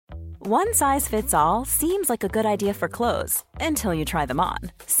One size fits all seems like a good idea for clothes until you try them on.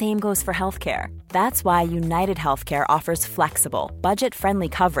 Same goes for healthcare. That's why United Healthcare offers flexible, budget-friendly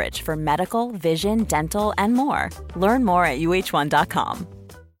coverage for medical, vision, dental, and more. Learn more at uh1.com.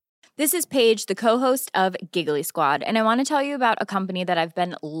 This is Paige, the co-host of Giggly Squad, and I want to tell you about a company that I've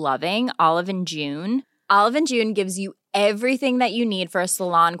been loving, Olive & June. Olive & June gives you everything that you need for a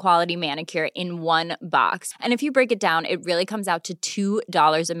salon-quality manicure in one box. And if you break it down, it really comes out to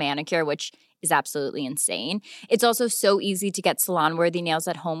 $2 a manicure, which is absolutely insane. It's also so easy to get salon-worthy nails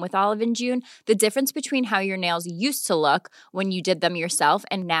at home with Olive & June. The difference between how your nails used to look when you did them yourself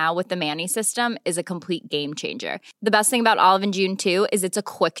and now with the Mani system is a complete game changer. The best thing about Olive & June, too, is it's a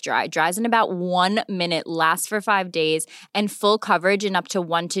quick dry. Dries in about 1 minute, lasts for 5 days, and full coverage in up to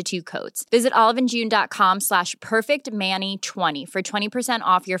 1 to 2 coats. Visit oliveandjune.com/perfectmani20 for 20%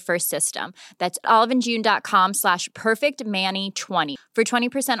 off your first system. That's oliveandjune.com/perfectmani20 for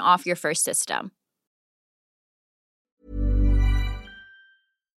 20% off your first system.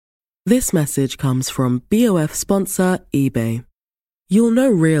 This message comes from BoF sponsor eBay. You'll know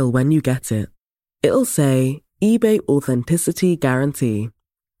real when you get it. It'll say eBay Authenticity Guarantee.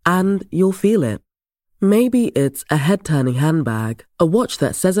 And you'll feel it. Maybe it's a head-turning handbag, a watch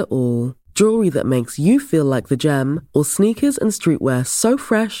that says it all, jewelry that makes you feel like the gem, or sneakers and streetwear so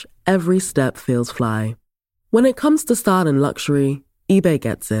fresh every step feels fly. When it comes to style and luxury, eBay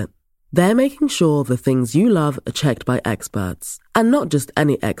gets it. They're making sure the things you love are checked by experts. And not just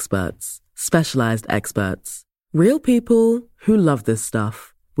any experts, specialized experts. Real people who love this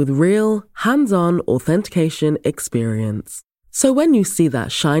stuff, with real, hands-on authentication experience. So when you see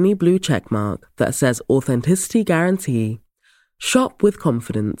that shiny blue checkmark that says Authenticity Guarantee, shop with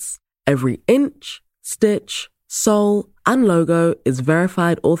confidence. Every inch, stitch, sole, and logo is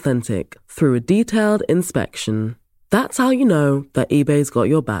verified authentic through a detailed inspection. That's how you know that eBay's got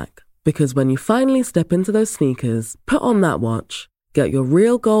your back. Because when you finally step into those sneakers, put on that watch, get your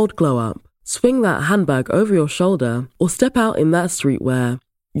real gold glow up, swing that handbag over your shoulder, or step out in that streetwear,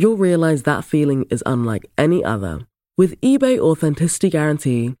 you'll realize that feeling is unlike any other. With eBay Authenticity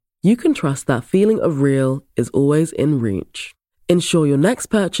Guarantee, you can trust that feeling of real is always in reach. Ensure your next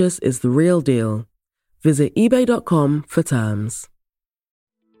purchase is the real deal. Visit ebay.com for terms.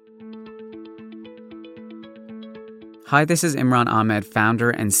 Hi, this is Imran Ahmed, founder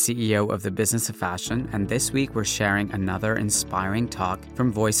and CEO of the Business of Fashion, and this week we're sharing another inspiring talk from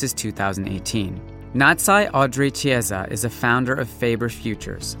Voices 2018. Natsai Audrey Chiesa is a founder of Faber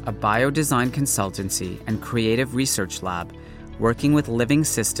Futures, a biodesign consultancy and creative research lab working with living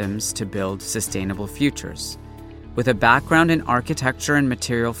systems to build sustainable futures. With a background in architecture and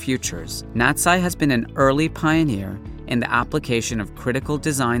material futures, Natsai has been an early pioneer in the application of critical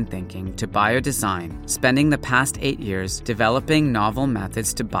design thinking to biodesign, spending the past 8 years developing novel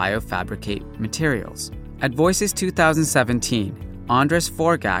methods to biofabricate materials. At Voices 2017, Andres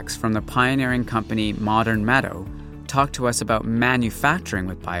Forgax from the pioneering company Modern Meadow talked to us about manufacturing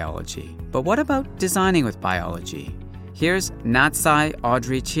with biology. But what about designing with biology? Here's Natsai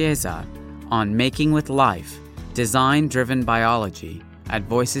Audrey Chiesa on Making with Life, Design-Driven Biology at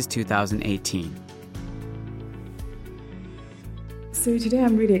Voices 2018. So today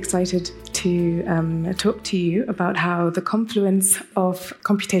I'm really excited to talk to you about how the confluence of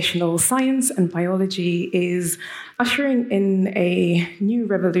computational science and biology is ushering in a new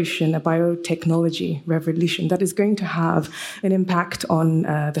revolution, a biotechnology revolution that is going to have an impact on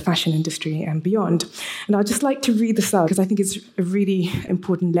the fashion industry and beyond. And I'd just like to read this out because I think it's a really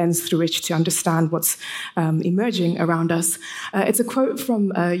important lens through which to understand what's emerging around us. It's a quote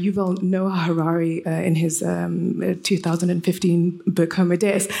from Yuval Noah Harari in his 2015 book Homo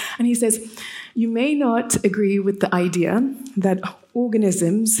Deus, and he says, "You may not agree with the idea that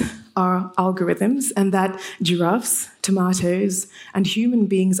organisms are algorithms and that giraffes, tomatoes, and human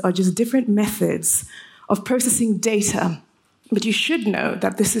beings are just different methods of processing data. But you should know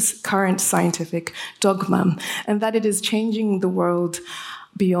that this is current scientific dogma and that it is changing the world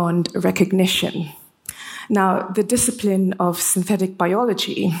beyond recognition." Now, the discipline of synthetic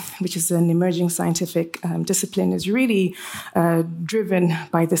biology, which is an emerging scientific discipline, is really driven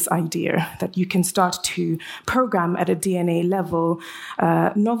by this idea that you can start to program at a DNA level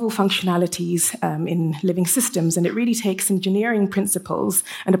novel functionalities in living systems. And it really takes engineering principles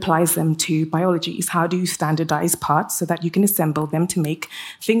and applies them to biology. How do you standardize parts so that you can assemble them to make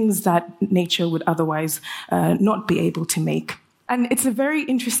things that nature would otherwise not be able to make? And it's a very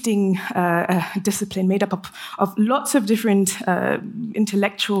interesting discipline made up of lots of different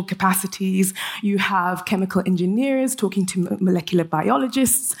intellectual capacities. You have chemical engineers talking to molecular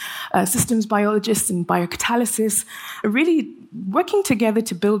biologists, systems biologists, and biocatalysis, really working together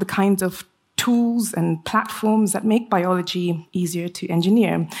to build the kinds of tools and platforms that make biology easier to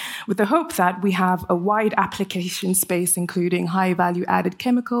engineer, with the hope that we have a wide application space, including high value added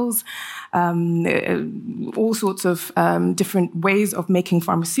chemicals, all sorts of different ways of making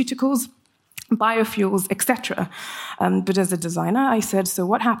pharmaceuticals, biofuels, etc. But as a designer, I said, so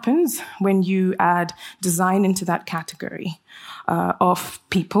what happens when you add design into that category of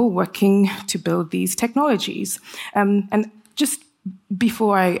people working to build these technologies? And just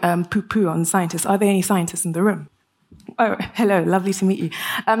before I poo-poo on scientists, are there any scientists in the room? Oh, hello, lovely to meet you.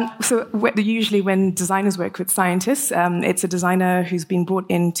 Usually when designers work with scientists, it's a designer who's been brought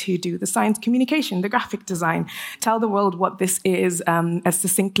in to do the science communication, the graphic design, tell the world what this is as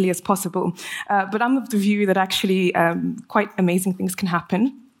succinctly as possible. But I'm of the view that actually quite amazing things can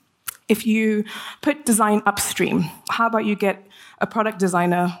happen if you put design upstream. How about you get a product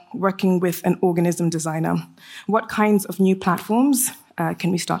designer working with an organism designer? What kinds of new platforms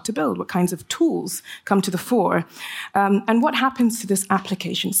can we start to build? What kinds of tools come to the fore? And what happens to this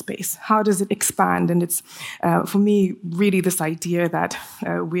application space? How does it expand? And it's, for me, really this idea that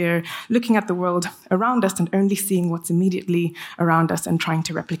we're looking at the world around us and only seeing what's immediately around us and trying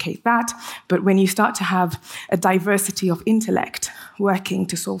to replicate that. But when you start to have a diversity of intellect working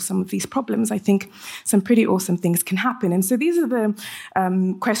to solve some of these problems, I think some pretty awesome things can happen. And so these are the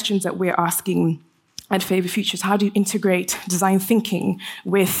questions that we're asking at Favor Futures. How do you integrate design thinking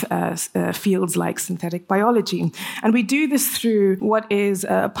with fields like synthetic biology? And we do this through what is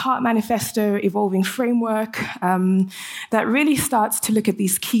a part manifesto evolving framework that really starts to look at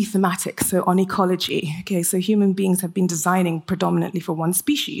these key thematics. So on ecology, okay, so human beings have been designing predominantly for one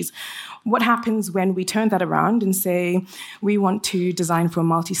species. What happens when we turn that around and say, we want to design for a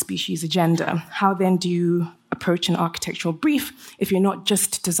multi-species agenda? How then do you approach an architectural brief if you're not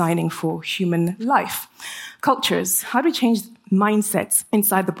just designing for human life? Cultures, how do we change mindsets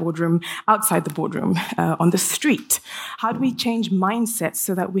inside the boardroom, outside the boardroom, on the street? How do we change mindsets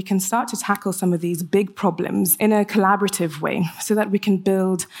so that we can start to tackle some of these big problems in a collaborative way, so that we can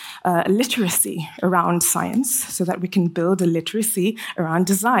build literacy around science, so that we can build a literacy around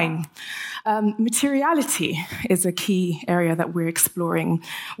design? Materiality is a key area that we're exploring.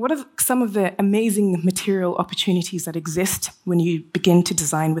 What are some of the amazing material opportunities that exist when you begin to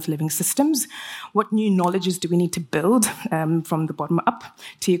design with living systems? What new knowledges do we need to build from the bottom up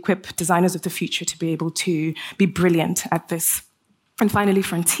to equip designers of the future to be able to be brilliant at this? And finally,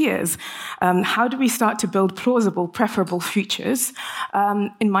 frontiers. How do we start to build plausible, preferable futures?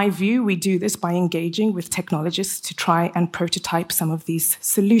 In my view, we do this by engaging with technologists to try and prototype some of these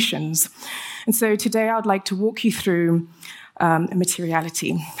solutions. And so today I would like to walk you through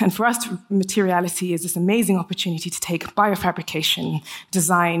materiality. And for us, materiality is this amazing opportunity to take biofabrication,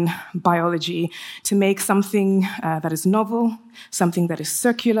 design, biology, to make something that is novel, something that is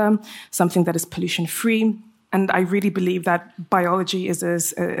circular, something that is pollution-free. And I really believe that biology is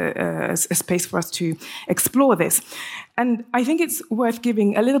a space for us to explore this. And I think it's worth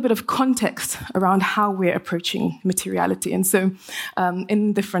giving a little bit of context around how we're approaching materiality. And so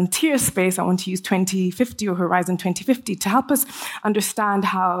in the frontier space, I want to use 2050 or Horizon 2050 to help us understand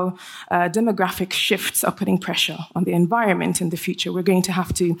how demographic shifts are putting pressure on the environment in the future. We're going to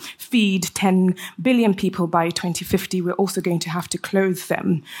have to feed 10 billion people by 2050. We're also going to have to clothe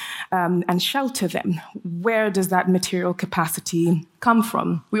them and shelter them. Where does that material capacity come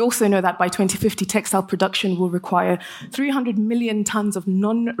from? We also know that by 2050, textile production will require 300 million tons of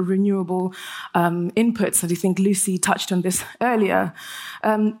non-renewable inputs. I think Lucy touched on this earlier.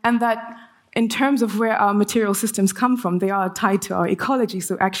 And that in terms of where our material systems come from, they are tied to our ecology.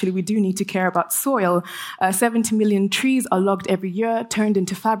 So actually, we do need to care about soil. 70 million trees are logged every year, turned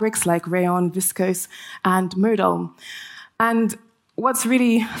into fabrics like rayon, viscose, and modal. And what's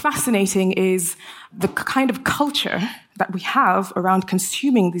really fascinating is the kind of culture that we have around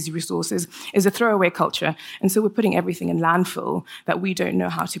consuming these resources is a throwaway culture. And so we're putting everything in landfill that we don't know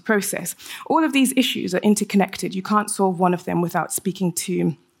how to process. All of these issues are interconnected. You can't solve one of them without speaking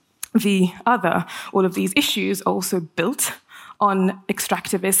to the other. All of these issues are also built on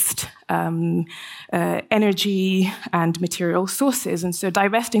extractivist energy and material sources. And so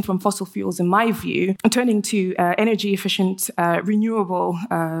divesting from fossil fuels, in my view, and turning to energy-efficient, renewable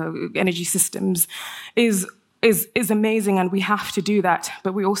energy systems is amazing, and we have to do that.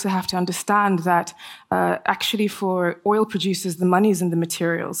 But we also have to understand that actually for oil producers, the money is in the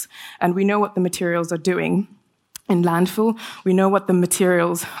materials. And we know what the materials are doing in landfill. We know what the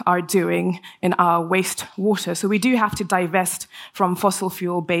materials are doing in our wastewater. So we do have to divest from fossil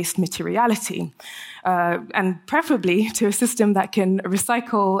fuel-based materiality, and preferably to a system that can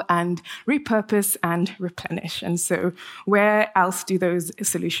recycle and repurpose and replenish. And so where else do those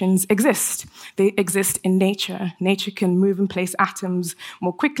solutions exist? They exist in nature. Nature can move and place atoms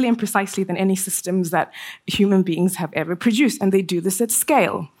more quickly and precisely than any systems that human beings have ever produced, and they do this at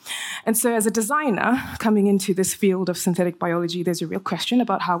scale. And so as a designer coming into this field of synthetic biology, there's a real question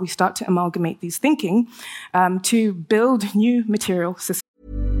about how we start to amalgamate these thinking to build new material systems.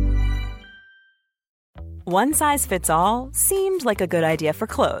 One size fits all seemed like a good idea for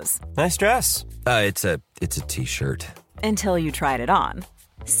clothes. Nice dress. It's a t-shirt. Until you tried it on.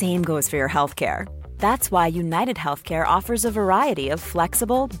 Same goes for your healthcare. That's why United Healthcare offers a variety of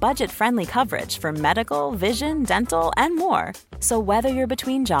flexible, budget-friendly coverage for medical, vision, dental, and more. So whether you're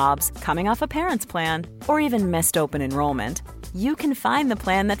between jobs, coming off a parent's plan, or even missed open enrollment, you can find the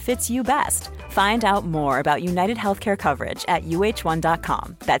plan that fits you best. Find out more about United Healthcare coverage at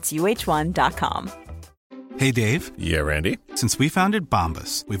uh1.com. That's uh1.com. Hey, Dave. Yeah, Randy. Since we founded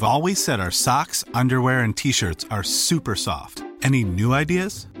Bombas, we've always said our socks, underwear, and T-shirts are super soft. Any new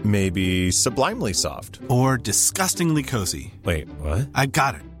ideas? Maybe sublimely soft. Or disgustingly cozy. Wait, what? I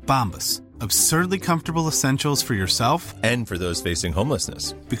got it. Bombas. Absurdly comfortable essentials for yourself and for those facing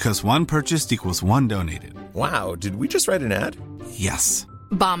homelessness. Because one purchased equals one donated. Wow, did we just write an ad? Yes.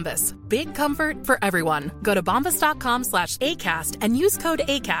 Bombas. Big comfort for everyone. Go to bombas.com/ACAST and use code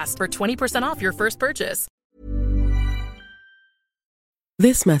ACAST for 20% off your first purchase.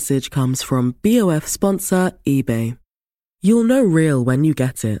 This message comes from BoF sponsor eBay. You'll know real when you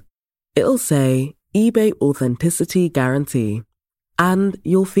get it. It'll say eBay Authenticity Guarantee. And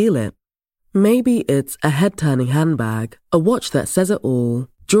you'll feel it. Maybe it's a head-turning handbag, a watch that says it all,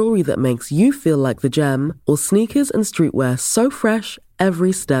 jewelry that makes you feel like the gem, or sneakers and streetwear so fresh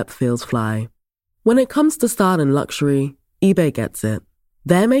every step feels fly. When it comes to style and luxury, eBay gets it.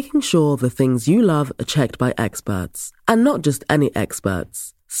 They're making sure the things you love are checked by experts. And not just any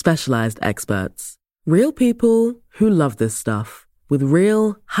experts, specialized experts. Real people who love this stuff, with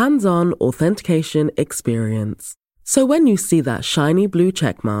real, hands-on authentication experience. So when you see that shiny blue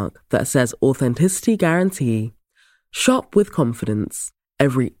checkmark that says Authenticity Guarantee, shop with confidence.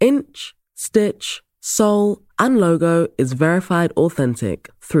 Every inch, stitch, sole, and logo is verified authentic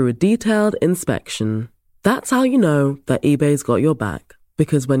through a detailed inspection. That's how you know that eBay's got your back.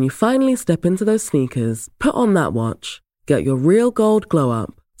 Because when you finally step into those sneakers, put on that watch, get your real gold glow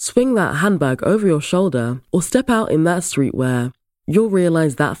up, swing that handbag over your shoulder, or step out in that streetwear, you'll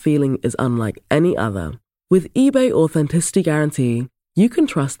realize that feeling is unlike any other. With eBay Authenticity Guarantee, you can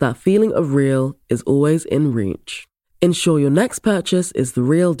trust that feeling of real is always in reach. Ensure your next purchase is the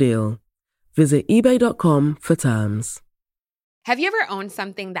real deal. Visit ebay.com for terms. Have you ever owned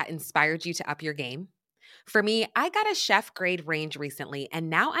something that inspired you to up your game? For me, I got a chef-grade range recently,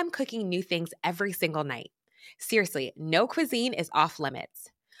 and now I'm cooking new things every single night. Seriously, no cuisine is off limits.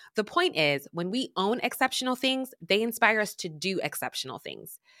 The point is, when we own exceptional things, they inspire us to do exceptional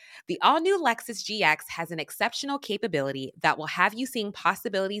things. The all-new Lexus GX has an exceptional capability that will have you seeing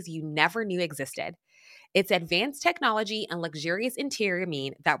possibilities you never knew existed. Its advanced technology and luxurious interior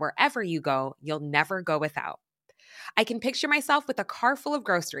mean that wherever you go, you'll never go without. I can picture myself with a car full of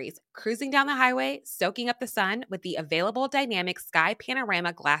groceries, cruising down the highway, soaking up the sun with the available dynamic sky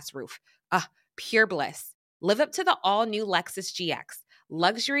panorama glass roof. Pure bliss. Live up to the all-new Lexus GX.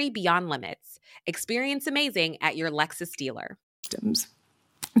 Luxury beyond limits. Experience amazing at your Lexus dealer. And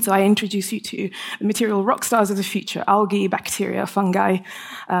so I introduce you to the material rock stars of the future: algae, bacteria, fungi.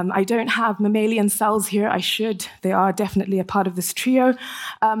 I don't have mammalian cells here. I should. They are definitely a part of this trio.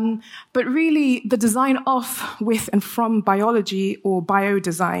 But really, the design of, with, and from biology or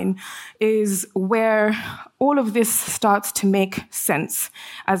biodesign is where all of this starts to make sense.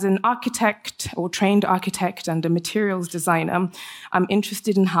 As an architect or trained architect and a materials designer, I'm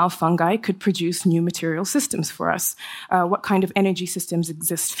interested in how fungi could produce new material systems for us. What kind of energy systems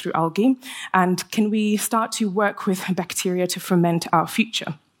exist through algae? And can we start to work with bacteria to ferment our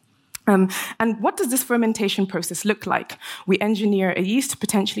future? And what does this fermentation process look like? We engineer a yeast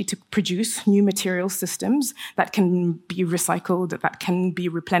potentially to produce new material systems that can be recycled, that can be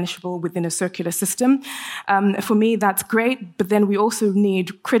replenishable within a circular system. For me, that's great, but then we also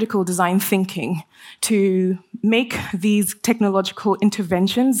need critical design thinking to make these technological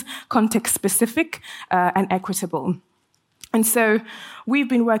interventions context-specific and equitable. And so we've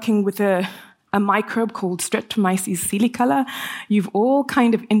been working with a microbe called Streptomyces silicola. You've all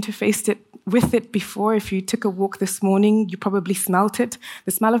kind of interfaced it with it before. If you took a walk this morning, you probably smelt it.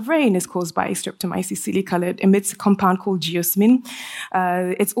 The smell of rain is caused by Streptomyces silicola. It emits a compound called geosmin.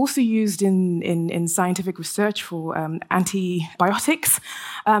 It's also used in scientific research for antibiotics.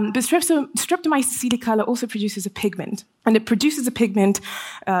 But Streptomyces silicola also produces a pigment. And it produces a pigment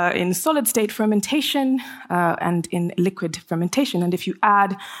in solid-state fermentation and in liquid fermentation. And if you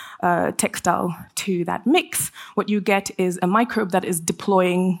add textile to that mix, what you get is a microbe that is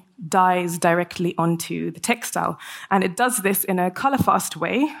deploying dyes directly onto the textile. And it does this in a color-fast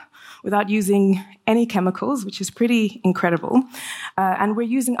way without using any chemicals, which is pretty incredible. And we're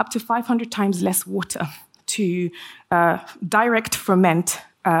using up to 500 times less water to direct ferment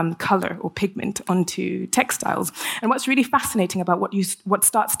color or pigment onto textiles. And what's really fascinating about what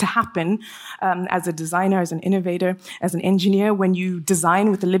starts to happen as a designer, as an innovator, as an engineer, when you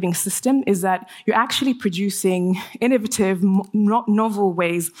design with a living system, is that you're actually producing innovative, novel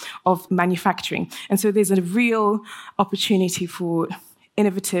ways of manufacturing. And so there's a real opportunity for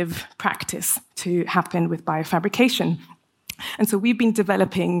innovative practice to happen with biofabrication. And so we've been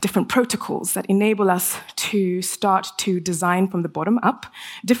developing different protocols that enable us to start to design from the bottom up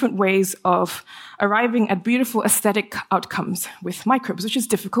different ways of arriving at beautiful aesthetic outcomes with microbes, which is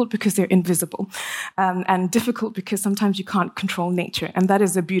difficult because they're invisible, and difficult because sometimes you can't control nature, and that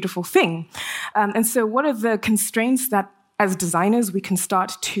is a beautiful thing. And so what are the constraints that as designers, we can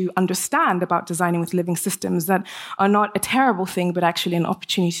start to understand about designing with living systems that are not a terrible thing, but actually an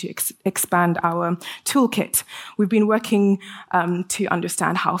opportunity to expand our toolkit. We've been working to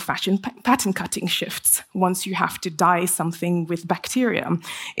understand how fashion pattern cutting shifts once you have to dye something with bacteria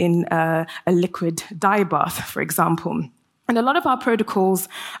in a liquid dye bath, for example. And a lot of our protocols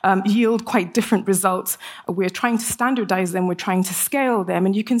yield quite different results. We're trying to standardize them. We're trying to scale them.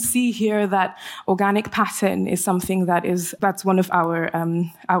 And you can see here that organic pattern is something that's one of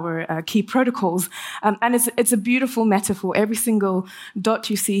our key protocols. And it's a beautiful metaphor. Every single dot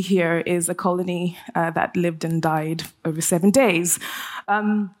you see here is a colony that lived and died over 7 days.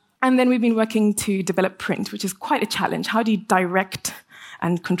 And then we've been working to develop print, which is quite a challenge. How do you direct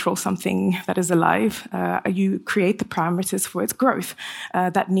and control something that is alive? You create the parameters for its growth.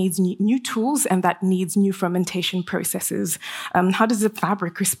 That needs new tools and that needs new fermentation processes. How does the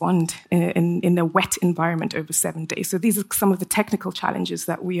fabric respond in a wet environment over 7 days? So these are some of the technical challenges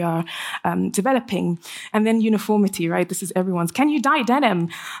that we are developing. And then uniformity, right? This is everyone's. Can you dye denim?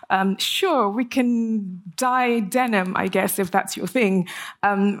 Sure, we can dye denim, I guess, if that's your thing.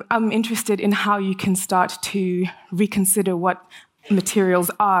 I'm interested in how you can start to reconsider what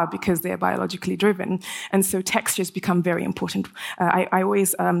materials are because they're biologically driven. And so textures become very important. I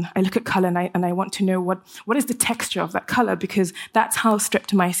always look at color and I want to know what is the texture of that color, because that's how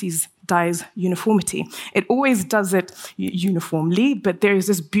Streptomyces dyes uniformity. It always does it uniformly, but there is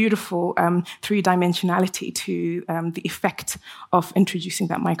this beautiful three-dimensionality to the effect of introducing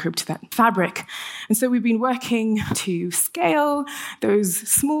that microbe to that fabric. And so we've been working to scale those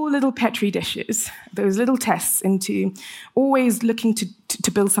small little Petri dishes, those little tests, into always looking to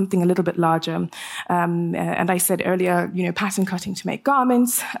build something a little bit larger. And I said earlier, pattern cutting to make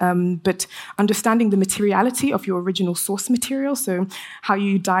garments, but understanding the materiality of your original source material. So how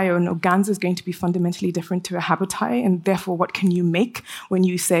you dye an organza is going to be fundamentally different to a habitat, and therefore what can you make when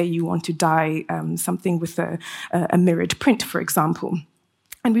you say you want to dye something with a mirrored print, for example.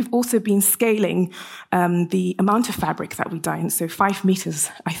 And we've also been scaling the amount of fabric that we dye. And so 5 meters,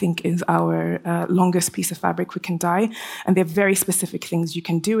 I think, is our longest piece of fabric we can dye. And there are very specific things you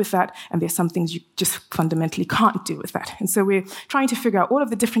can do with that. And there's some things you just fundamentally can't do with that. And so we're trying to figure out all of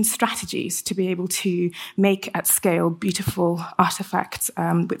the different strategies to be able to make at scale beautiful artifacts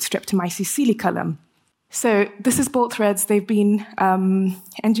with Streptomyces silicola. So this is Bolt Threads. They've been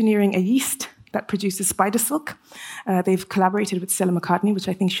engineering a yeast that produces spider silk. They've collaborated with Stella McCartney, which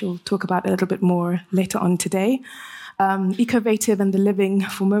I think she'll talk about a little bit more later on today. Ecovative and The Living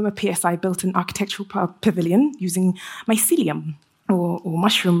for MoMA PSI built an architectural pavilion using mycelium, or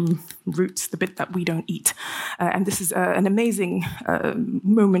mushroom roots, the bit that we don't eat. And this is an amazing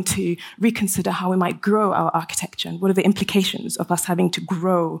moment to reconsider how we might grow our architecture and what are the implications of us having to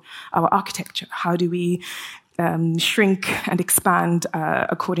grow our architecture. How do we shrink and expand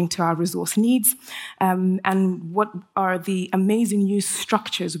according to our resource needs, and what are the amazing new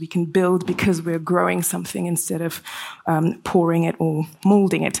structures we can build because we're growing something instead of pouring it or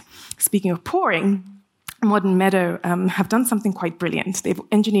molding it. Speaking of pouring, Modern Meadow have done something quite brilliant. They've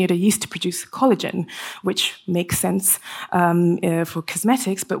engineered a yeast to produce collagen, which makes sense for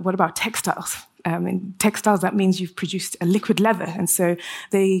cosmetics, but what about textiles? In textiles, that means you've produced a liquid leather, and so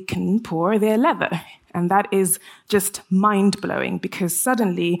they can pour their leather And that is just mind-blowing, because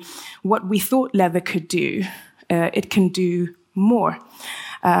suddenly what we thought leather could do, it can do more,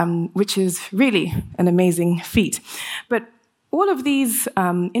 which is really an amazing feat. But all of these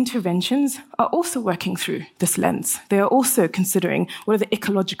interventions are also working through this lens. They are also considering what are the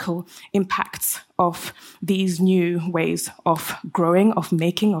ecological impacts of these new ways of growing, of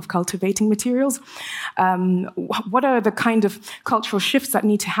making, of cultivating materials. What are the kind of cultural shifts that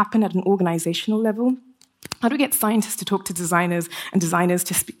need to happen at an organizational level? How do we get scientists to talk to designers and designers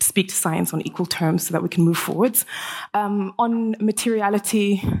to speak to science on equal terms so that we can move forwards? On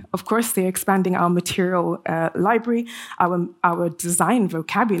materiality, of course, they're expanding our material library, our design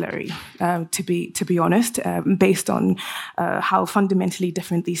vocabulary, to be honest, based on how fundamentally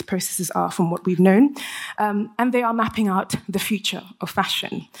different these processes are from what we've known. And they are mapping out the future of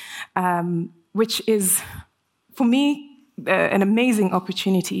fashion, which is, for me, an amazing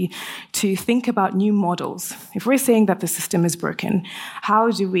opportunity to think about new models. If we're saying that the system is broken,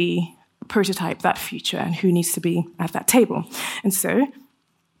 how do we prototype that future, and who needs to be at that table? And so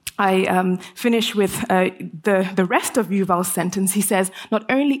I finish with the rest of Yuval's sentence. He says, not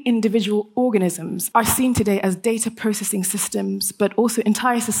only individual organisms are seen today as data processing systems, but also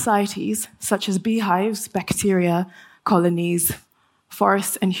entire societies, such as beehives, bacteria, colonies,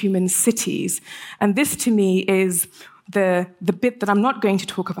 forests, and human cities. And this, to me, is the bit that I'm not going to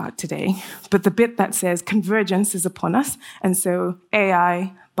talk about today, but the bit that says convergence is upon us. And so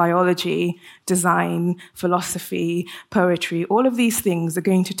AI, biology, design, philosophy, poetry, all of these things are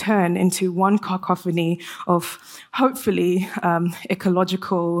going to turn into one cacophony of, hopefully,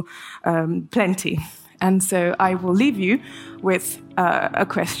 ecological plenty. And so I will leave you with a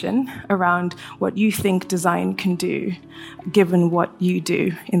question around what you think design can do, given what you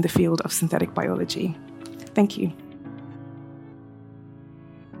do in the field of synthetic biology. Thank you.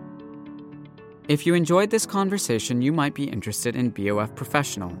 If you enjoyed this conversation, you might be interested in BoF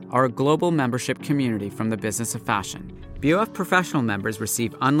Professional, our global membership community from the business of fashion. BoF Professional members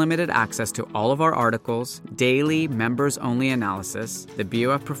receive unlimited access to all of our articles, daily members-only analysis, the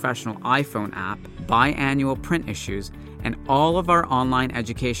BoF Professional iPhone app, biannual print issues, and all of our online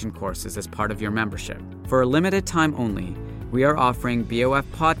education courses as part of your membership. For a limited time only, we are offering BoF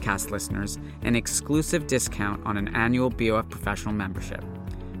podcast listeners an exclusive discount on an annual BoF Professional membership.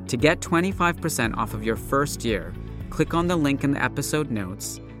 To get 25% off of your first year, click on the link in the episode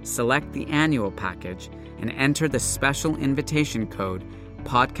notes, select the annual package, and enter the special invitation code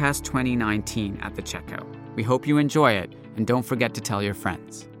PODCAST2019 at the checkout. We hope you enjoy it, and don't forget to tell your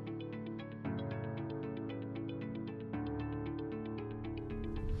friends.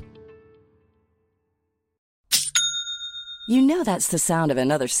 You know that's the sound of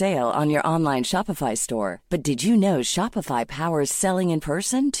another sale on your online Shopify store. But did you know Shopify powers selling in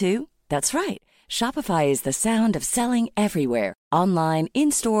person, too? That's right. Shopify is the sound of selling everywhere. Online,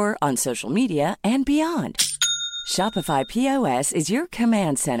 in-store, on social media, and beyond. Shopify POS is your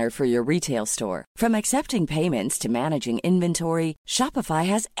command center for your retail store. From accepting payments to managing inventory, Shopify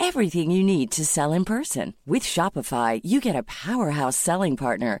has everything you need to sell in person. With Shopify, you get a powerhouse selling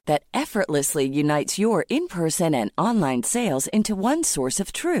partner that effortlessly unites your in-person and online sales into one source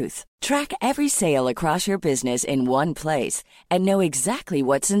of truth. Track every sale across your business in one place and know exactly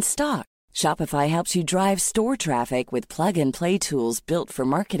what's in stock. Shopify helps you drive store traffic with plug-and-play tools built for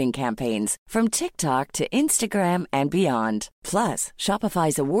marketing campaigns, from TikTok to Instagram and beyond. Plus,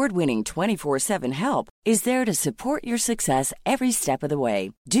 Shopify's award-winning 24/7 help is there to support your success every step of the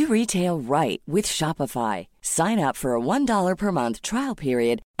way. Do retail right with Shopify. Sign up for a $1 per month trial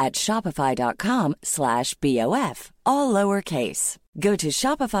period at shopify.com/BOF, all lowercase. Go to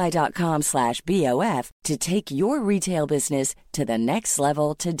shopify.com/BOF to take your retail business to the next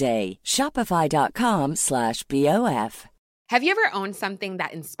level today. Shopify.com/BOF. Have you ever owned something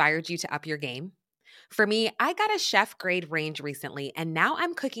that inspired you to up your game? For me, I got a chef-grade range recently, and now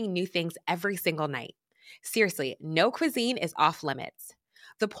I'm cooking new things every single night. Seriously, no cuisine is off limits.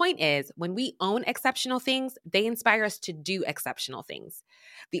 The point is, when we own exceptional things, they inspire us to do exceptional things.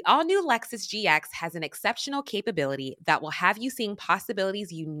 The all-new Lexus GX has an exceptional capability that will have you seeing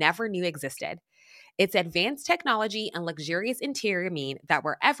possibilities you never knew existed. Its advanced technology and luxurious interior mean that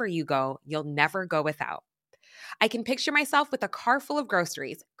wherever you go, you'll never go without. I can picture myself with a car full of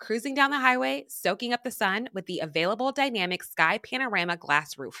groceries, cruising down the highway, soaking up the sun with the available dynamic sky panorama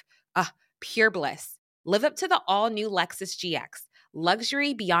glass roof. Pure bliss. Live up to the all-new Lexus GX.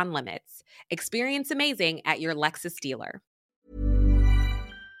 Luxury beyond limits. Experience amazing at your Lexus dealer.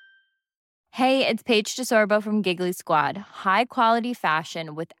 Hey, it's Paige DeSorbo from Giggly Squad. High quality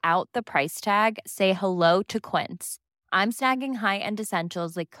fashion without the price tag. Say hello to Quince. I'm snagging high-end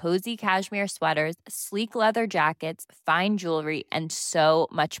essentials like cozy cashmere sweaters, sleek leather jackets, fine jewelry, and so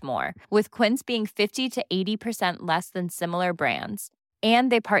much more. With Quince being 50 to 80% less than similar brands.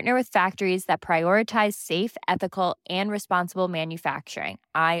 And they partner with factories that prioritize safe, ethical, and responsible manufacturing.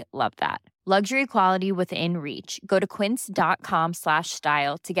 I love that. Luxury quality within reach. Go to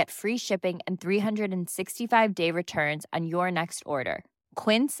quince.com/style to get free shipping and 365-day returns on your next order.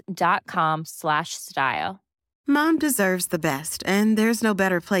 Quince.com/style. Mom deserves the best, and there's no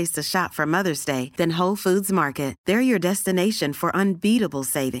better place to shop for Mother's Day than Whole Foods Market. They're your destination for unbeatable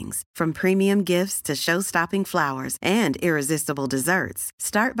savings, from premium gifts to show-stopping flowers and irresistible desserts.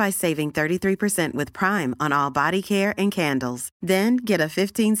 Start by saving 33% with Prime on all body care and candles. Then get a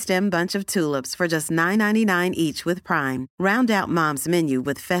 15-stem bunch of tulips for just $9.99 each with Prime. Round out Mom's menu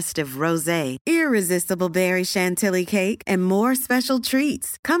with festive rosé, irresistible berry chantilly cake, and more special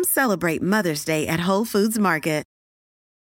treats. Come celebrate Mother's Day at Whole Foods Market.